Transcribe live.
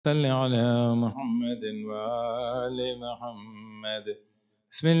صل على محمد وآل محمد.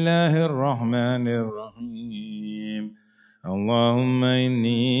 بسم الله الرحمن الرحيم. اللهم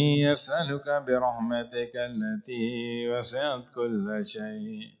إني أسألك برحمتك التي وسعت كل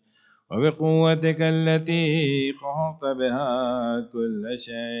شيء وبقوتك التي قهرت بها كل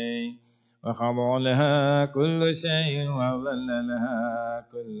شيء وخضع لها كل شيء وذل لها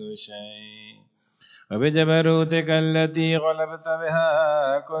كل شيء وبجبروتك التي غلبت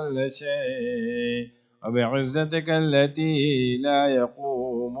بها كل شيء وبعزتك التي لا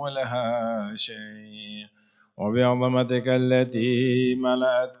يقوم لها شيء وبعظمتك التي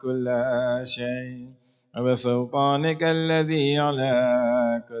ملأت كل شيء وبسلطانك الذي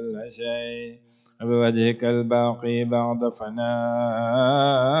على كل شيء وبوجهك الباقي بعد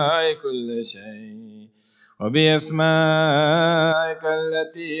فناء كل شيء وبأسمائك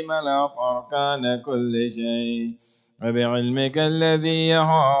التي ملأت أركان كل شيء وبعلمك الذي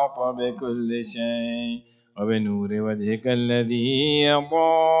يحاط بكل شيء وبنور وجهك الذي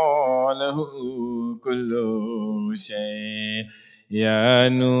يضاء له كل شيء. يا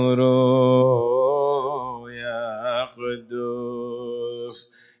نور يا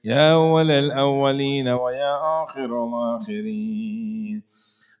قدوس يا أول الأولين ويا آخر الآخرين.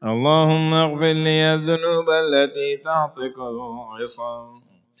 اللهم اغفر لي الذنوب التي تعتق العصام.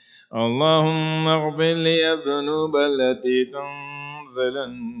 اللهم اغفر لي الذنوب التي تنزل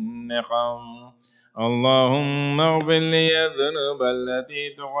النقم. اللهم اغفر لي الذنوب التي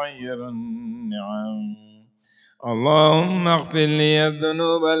تغير النعم. اللهم اغفر لي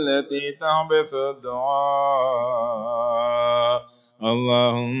الذنوب التي تحبس الدعاء.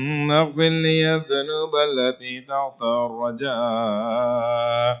 اللهم اغفر لي الذنوب التي تعطى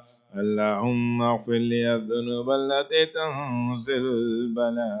الرجاء. اللهم اغفر لي الذنوب التي تنزل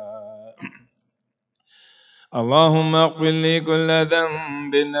البلاء. اللهم اغفر لي كل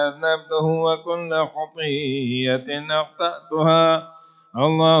ذنب أذنبته وكل خطيئة أخطأتها.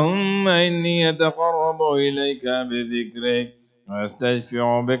 اللهم إني أتقرب إليك بذكرك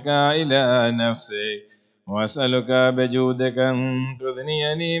وأستشفع بك إلى نفسك وأسألك بجودك أن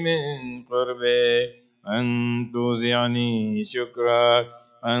تثنيني من قربك أن توزعني شكرك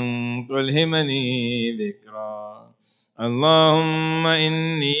أن تلهمني ذكرك. اللهم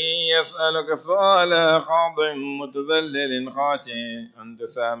إني أسألك سؤال خاضع متذلل خاشع أن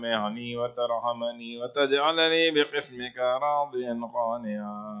تسامحني وترحمني وتجعلني بقسمك راضيا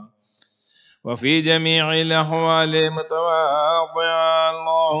قانعا وفي جميع الأحوال متواضعا.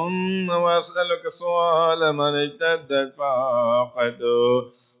 اللهم وأسألك سؤال من اشتدت فاقته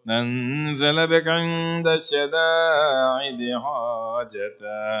ننزل بك عند الشدائد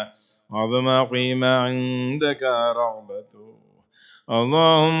حاجته عظم فيما عندك رغبته.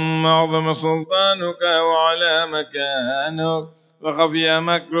 اللهم عظم سلطانك وعلى مكانك وخفي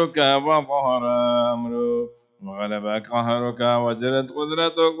مكرك وظهر أمرك وغلب قهرك وجرت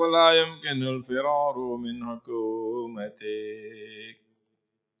قدرتك ولا يمكن الفرار من حكومتك.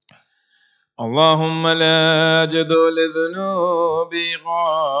 اللهم لا أجد لذنوبي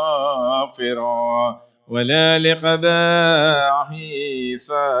غافرا ولا لقباحي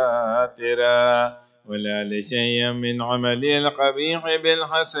ساترا ولا لشيء من عملي القبيح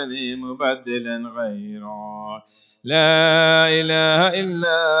بالحسن مبدلا غيرا. لا إله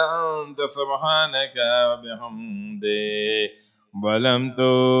إلا أنت سبحانك وبحمدك ظلمت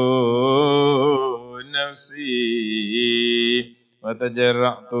نفسي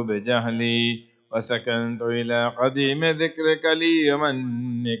وتجرأت بجهلي وسكنت إلى قديم ذكرك لي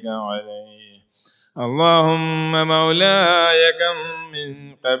ومنك علي. اللهم مولاي كم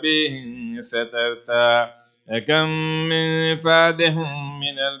من قبيح سترتا كم من فادح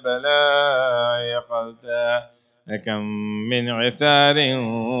من البلاء قلتا كم من عثار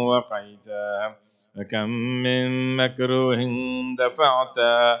وقيتا وكم من مكروه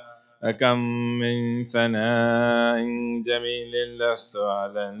دفعتا كم من ثناء جميل لست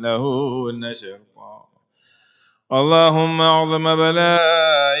أعلن له نشرتا. اللهم أعظم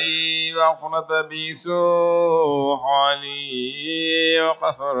بلائي وأفرط بي سوء حالي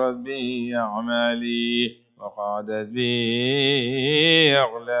وقصرت بي أعمالي وقعدت بي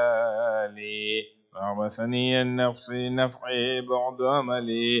أغلالي وعبسني النفس نفعي بعد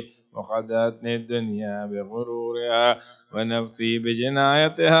أملي وخدتني الدنيا بغرورها ونفسي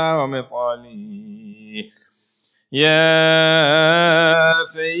بجنايتها ومطالي. يا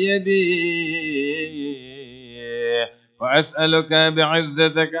سيدي وأسألك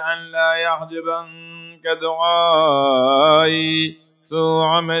بعزتك أن لا يحجبنك دعائي سوء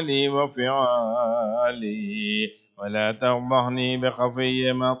عملي وفعالي ولا تفضحني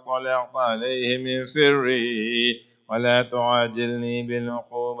بخفي ما اطلعت عليه من سري ولا تعاجلني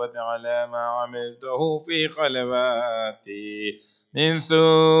بالعقوبة على ما عملته في خلواتي من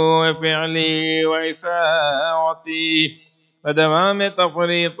سوء فعلي وإساءتي ودوام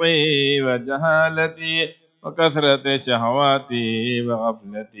تفريطي وجهالتي وكثرة شهواتي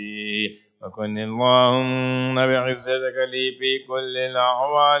وغفلتي. وكن اللهم بعزتك لي في كل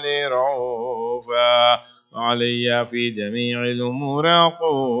الأحوال رؤوفا وعلي في جميع الأمور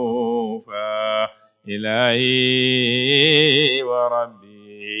عطوفا. إلهي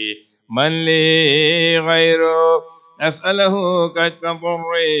وربي من لي غيره أسأله كشف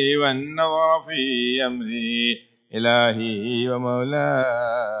ضري والنظر في أمري. إلهي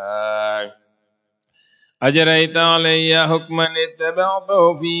ومولاي أجريت علي حكما اتبعت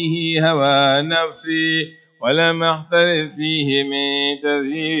فيه هوى نفسي ولم أحترث فيه من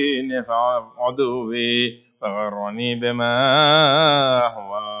تزيين عدوي فغرني بما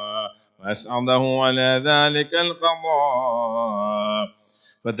هو وأسعده على ذلك القضاء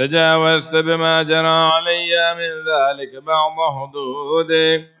فتجاوزت بما جرى علي من ذلك بعض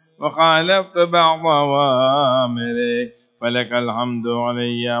حدودك وخالفت بعض أوامرك فلك الحمد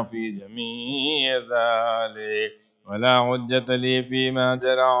علي في جميع ذلك ولا حجة لي فيما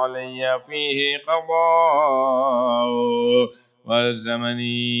جرى علي فيه قضاء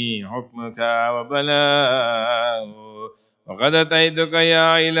والزمني حكمك وبلاء. وقد أتيتك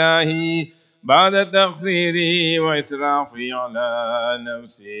يا إلهي بعد تقصيري وإسرافي على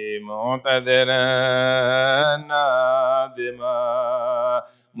نفسي معتذرا نادما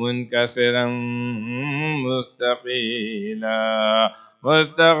منكسرا مستقيلا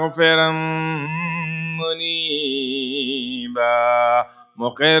مستغفرا منيبا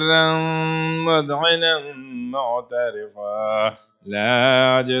مقرا مذعنا معترفا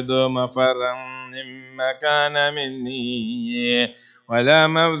لا أجد مفرا مما كان مني ولا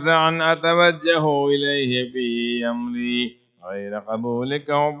مفزعا أتوجه إليه في أمري غير قبولك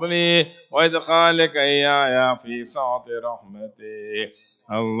عضلي وإدخالك إياي في سعة رحمتك.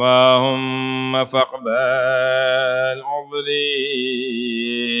 اللهم فاقبل عذري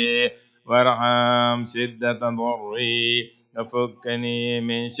وارحم شدة ضري وفكني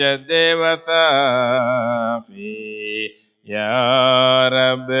من شد وثاقي. يا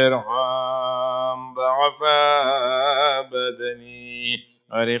رب ارحم ضعف بدني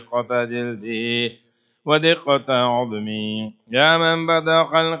ورقة جلدي ودقة عظمي. يا من بدأ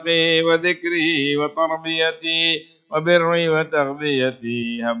خلقي وذكري وتربيتي وبري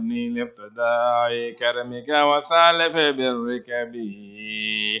وتغذيتي هبني لابتداء كرمك وسالف برك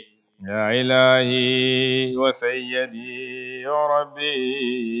بي. يا إلهي وسيدي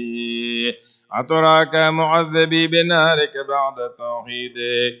وربي أتراك معذبي بنارك بعد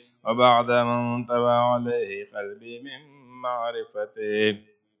توحيدك وبعد من انطوى عليه قلبي من معرفتك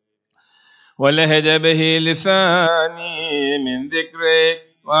ولهج به لساني من ذكرك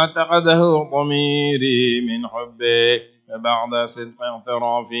واعتقده ضميري من حبك. فبعد صدق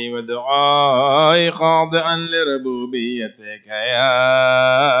اعترافي ودعائي خاضعا لربوبيتك يا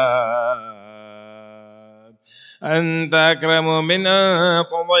أنت أكرم من أن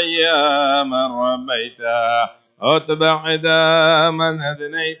تضيع من ربيت أو تبعد من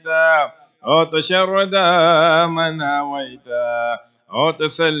أدنيت أو تشرد من هويت أو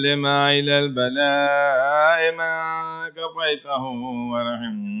تسلم إلى البلاء ما كفيته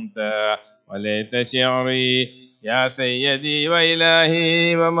ورحمت. وليت شعري يا سيدي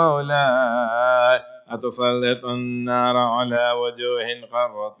وإلهي ومولاي أتسلط النار على وجوه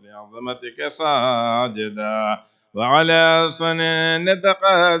قرت لعظمتك ساجدا وعلى ألسن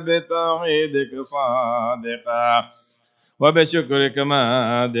نطقت بتوحيدك صادقا وبشكرك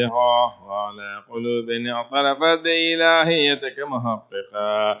مادحا وعلى قلوب اعترفت بإلهيتك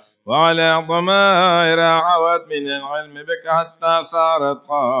محققا وعلى ضمائر عوت من العلم بك حتى صارت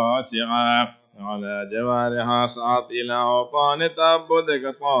خاشعة وعلى جوارها سعت إلى أوطان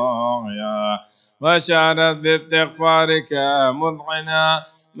تعبدك طاغيا وشعرت باستغفارك مذعنا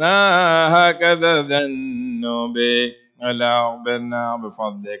ما هكذا ذنوا بك ألا أخبرنا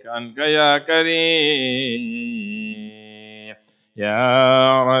بفضلك عنك يا كريم.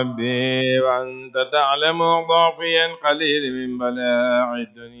 يا ربي وأنت تعلم ضعفي قليل من بلاء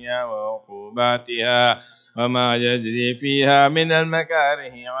الدنيا وعقوباتها وما يجري فيها من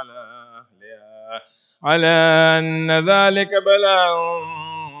المكاره على أهلها على أن ذلك بلاء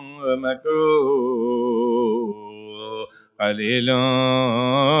ومكروه قليل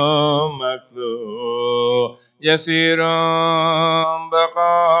مكثور يسير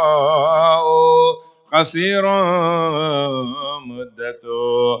بقاء قصير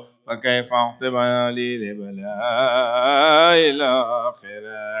مدته فكيف احتمالي لبلاء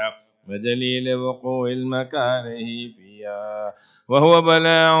الآخرة ودليل وقوع المكاره فيها، وهو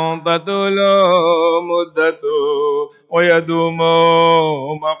بلاء تطول مدته ويدوم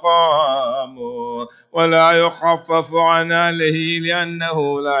مقامه ولا يخفف عن أهله،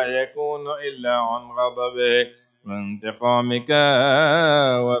 لأنه لا يكون إلا عن غضبه وانتقامك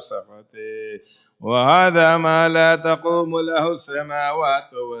وسخطه، وهذا ما لا تقوم له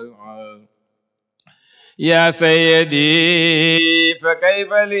السماوات والأرض. يا سيدي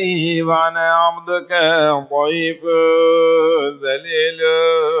فكيف لي وأنا عبدك ضعيف الذليل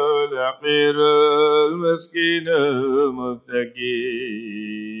الحقير المسكين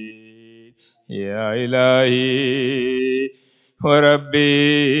المستكين، يا إلهي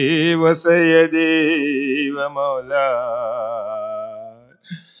وربي وسيدي ومولاي،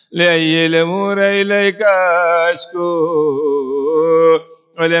 لأي الأمور إليك أشكو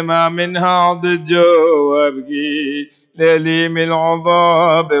ولما منها ضج وابكي، لأليم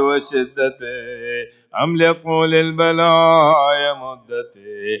العذاب وشدته أم لطول البلاء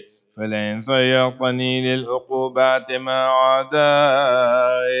مدته، فلئن صيرتني للعقوبات مع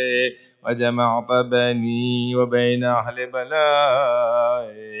أعدائي وجمعت بيني وبين أهل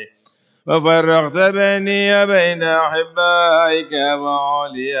بلائي وفرقت بيني وبين أحبائك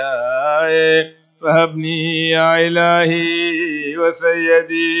وأوليائك، فهبني يا إلهي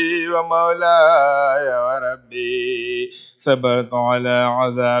وسيدي ومولاي وربي. صبرت على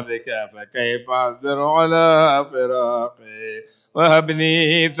عذابك فكيف أصبر على فراقك،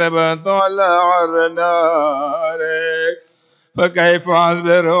 وهبني صبرت على عر نارك فكيف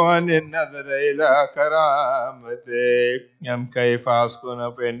أصبر عن النظر إلى كرامتك، أم كيف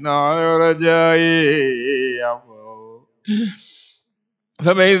أسكن في النار رجائي عفو.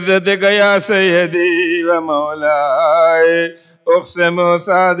 فبعزتك يا سيدي ومولاي أقسم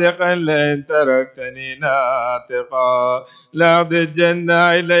صادقا لئن تركتني ناطقا لأرض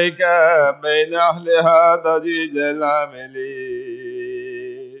الجنة إليك بين أهلها ضجيج العاملين،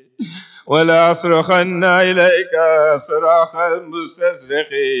 ولا أصرخن إليك صراخ المستصرخين،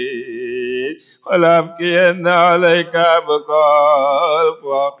 ولا أبكين عليك بكاء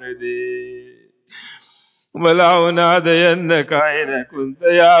الفاقدين، ولا أنادينك أين كنت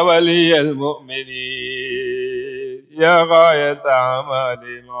يا ولي المؤمنين، يا غاية أعمال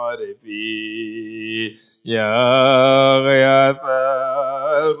العارفين، يا غياث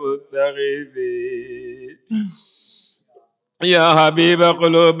المستغيثين، يا حبيب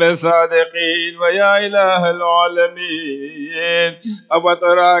قلوب الصادقين، ويا إله العالمين.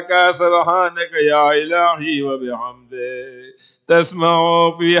 أفتراك سبحانك يا إلهي وبحمدك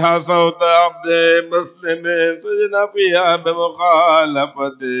تسمع فيها صوت عبد مسلم سجن فيها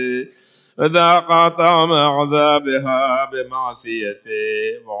بمخالفته، فذاق طعم عذابها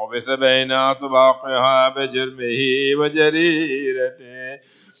بمعصيته، وحبس بين أطباقها بجرمه وجريرته،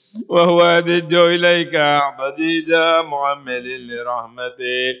 وهو يدج إليك ضجيجا معمل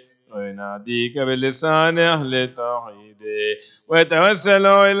لرحمته، ويناديك بلسان أهل التوحيد، ويتوسل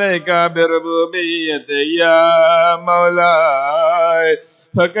إليك بربوبيته يا مولاي،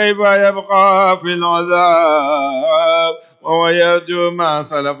 فكيف يبقى في العذاب وهو يرجو ما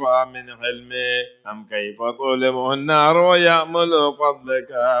سلف من حلمه، أم كيف تظلمه النار ويأمل فضلك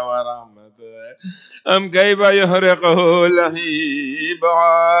ورحمته، أم كيف يهرقه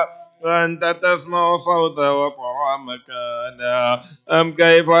لهيبها وأنت تسمع صوته وترى مكانه، أم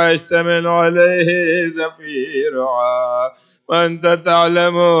كيف يشتمل عليه زفيرها وأنت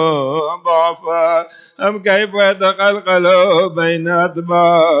تعلم ضعفا، أم كيف يتقلقل بين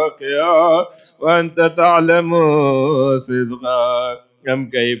أطباقها وأنت تعلم صدقا، أم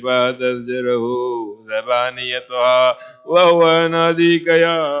كيف تزجره زبانيتها وهو يناديك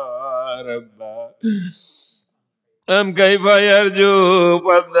يا رب، أم كيف يرجو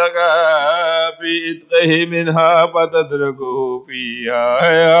فضلك في إتقه منها فتتركه فيها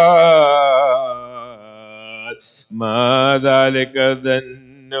حياة، ما ذلك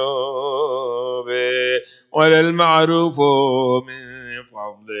الذنوب ولا المعروف من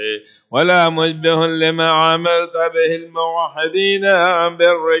فضله، ولا مشبه لما عملت به الموحدين عن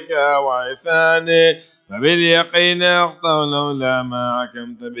برك وإحسانك، فباليقين أخطأ لولا ما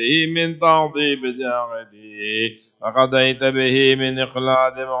حكمت به من تعظيم جاهدي، وقضيت به من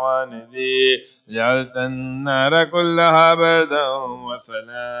إخلاد معاندي، جعلت النار كلها بردا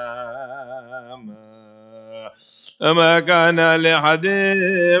وسلاما، وما كان لأحد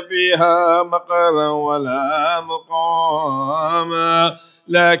فيها مقرا ولا مقاما،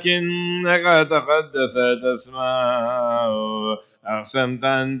 لكنك تقدست اسماء أقسمت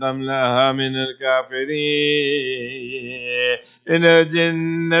أن تملاها من الكافرين من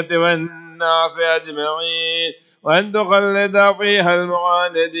الجنة والناس الناس أجمعين، وأن تخلد فيها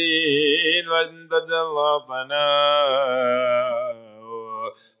المعاندين، وأن تجل ثناء.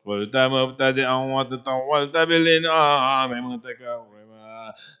 قلت مبتدئا وتطولت بالإنعام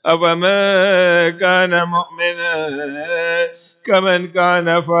متكرما، أفما كان مؤمنا كمن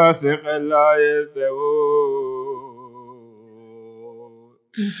كان فاسقا لا يستوون.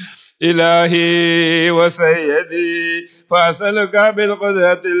 إلهي وسيدي، فأسألك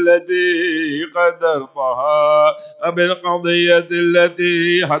بالقدرة التي قدرتها، وبالقضية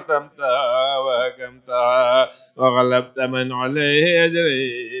التي حتمتها وحكمتها وغلبت من عليه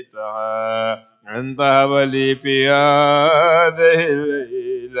أجريتها، أن تهب لي في هذه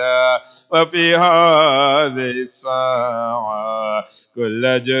الليلة وفي هذه الساعة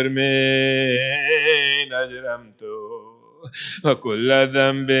كل جرم أجرمته، وكل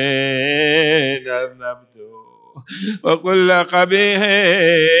ذنب أذنبته، وكل قبيح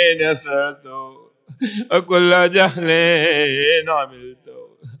يسرته، وكل جهل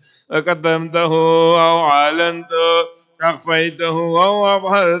عملته، وكتمته أو علنته، أخفيته أو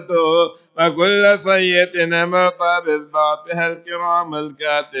أظهرته، وكل سيئة نمط بإثباتها الكرام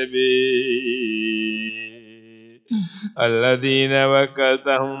الكاتبين الذين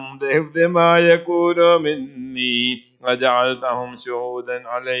وكلتهم بحفظ ما يكون مني، وجعلتهم شهودا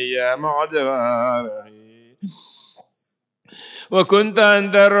علي مع جوارحي، وكنت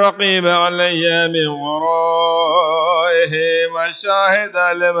أنت الرقيب علي من ورائهم والشاهد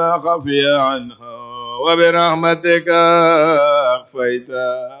لما خفي عنها، وبرحمتك أخفيت،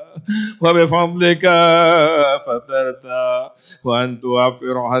 وبفضلك سترت، وأن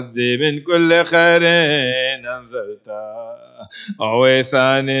توفر حظي من كل خير أنزلت، أو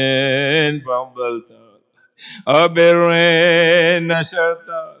إحسان فضلت، أو بر نشرت،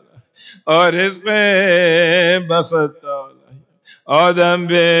 أو رزق بسطت، أو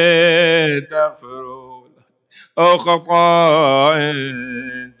ذنب تغفر، أو خطأ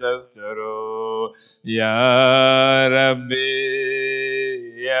تستر. يا ربي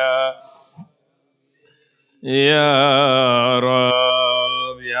يا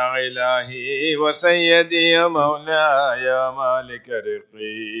رب يا إلهي وسيدي يا مولاي يا مالك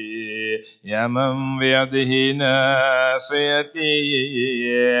رقي، يا من بيده ناصيتي،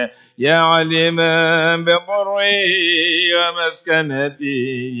 يا عليما بضري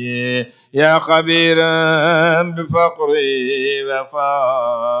ومسكنتي، يا خبيرا بفقري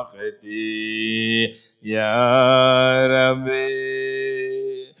وفاقتي. يا ربي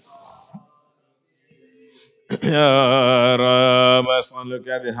يا رب أسألك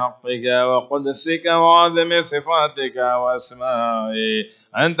بحقك وقدسك وعظم صفاتك وأسمائك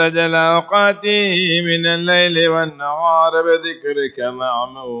أن تجعل أوقاتي من الليل والنهار بذكرك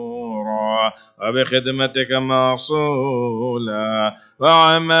معمورا، وبخدمتك موصولا،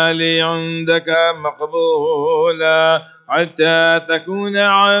 وعملي عندك مقبولا، حتى تكون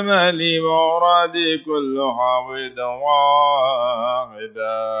عملي وأرادي كلها واحدا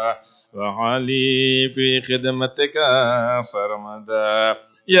واحدا، وحالي في خدمتك سرمدا.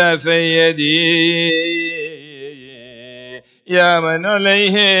 يا سيدي يا من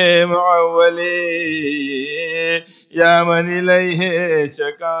عليه معولي، يا من إليه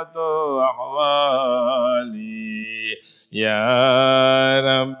شكات أحوالي، يا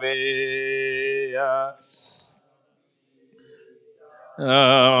ربي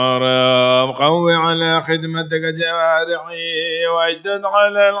يا رب قوي على خدمتك جوارحي، واجدد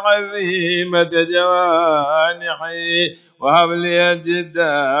على العزيمة جوانحي، وهب لي الجد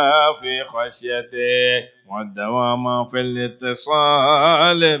في خشيتك والدوام في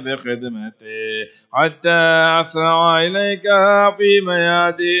الاتصال بخدمتك، حتى أسرع إليك في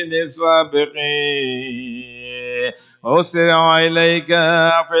ميادين السابقين، وأسرع إليك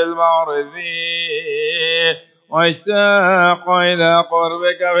في البارزين، واشتاق إلى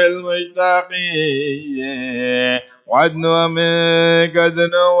قربك في المشتاقين، وادنو منك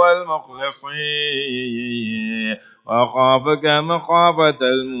دنو المخلصين، وخافك مخافة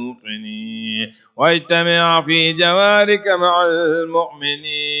الموقنين، واجتمع في جوارك مع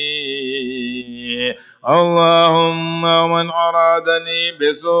المؤمنين. اللهم من أرادني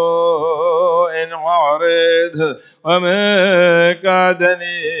بسوء عارض، ومن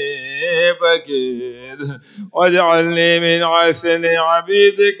كادني فكيد، واجعلني من عسل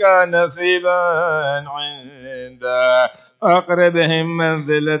عبيدك نصيبا عندك، أقربهم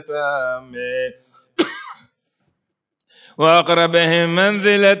منزلة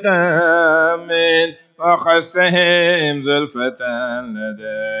من وخسهم زلفة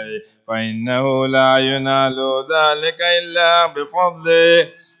لدي، فإنه لا ينال ذلك إلا بفضله،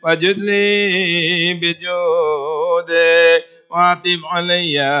 وجد لي بجود بجودك واعتب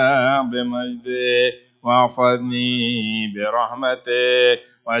علي بمجدك واحفظني برحمتك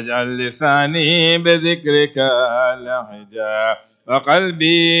واجعل لساني بذكرك لهجا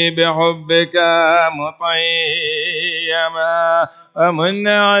وقلبي بحبك مطيما ومن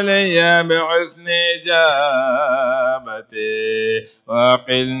علي بحسن إجابتي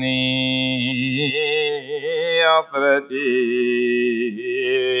وقلني عثرتي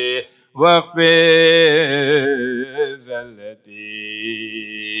واغفر زلتي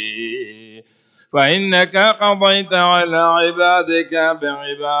فإنك قضيت على عبادك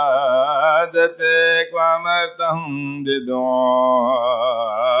بعبادتك وأمرتهم بدعائك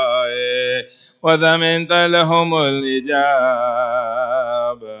وضمنت لهم الإجابة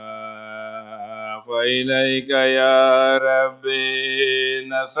فإليك يا ربي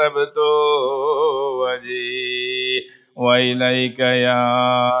نسبت وجهي وإليك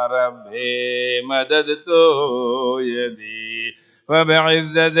يا ربي مددت يدي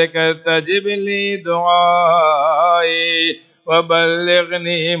فبعزتك استجب لي دعائي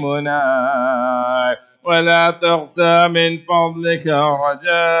وبلغني مناي ولا تخطى من فضلك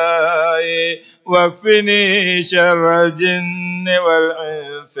رجائي واكفني شر الجن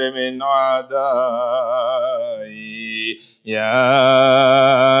والإنس من عدائي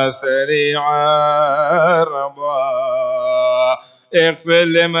يا سريع الرضا اغفر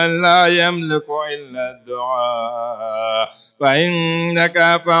لمن لا يملك إلا الدعاء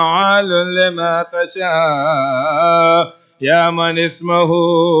فإنك فعال لما تشاء يا من اسمه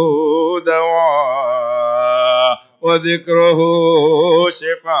دواء وذكره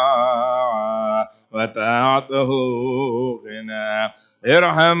شفاء وطاعته غنى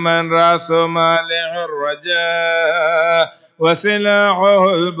ارحم من راس ماله الرجاء وسلاحه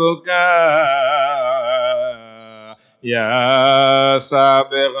البكاء يا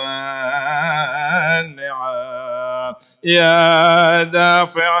سابغ النعم يا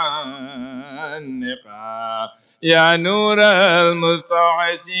دافع النقام يا نور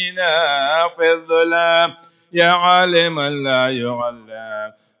المستعشين في الظلام يا عالما لا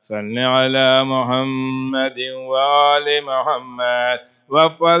يعلم صل على محمد وآل محمد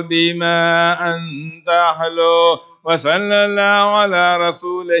وافعل بما أنت أهله وصلى الله على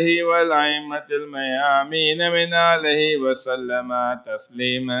رسوله والأئمة الميامين من آله وسلم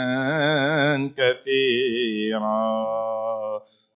تسليما كثيرا.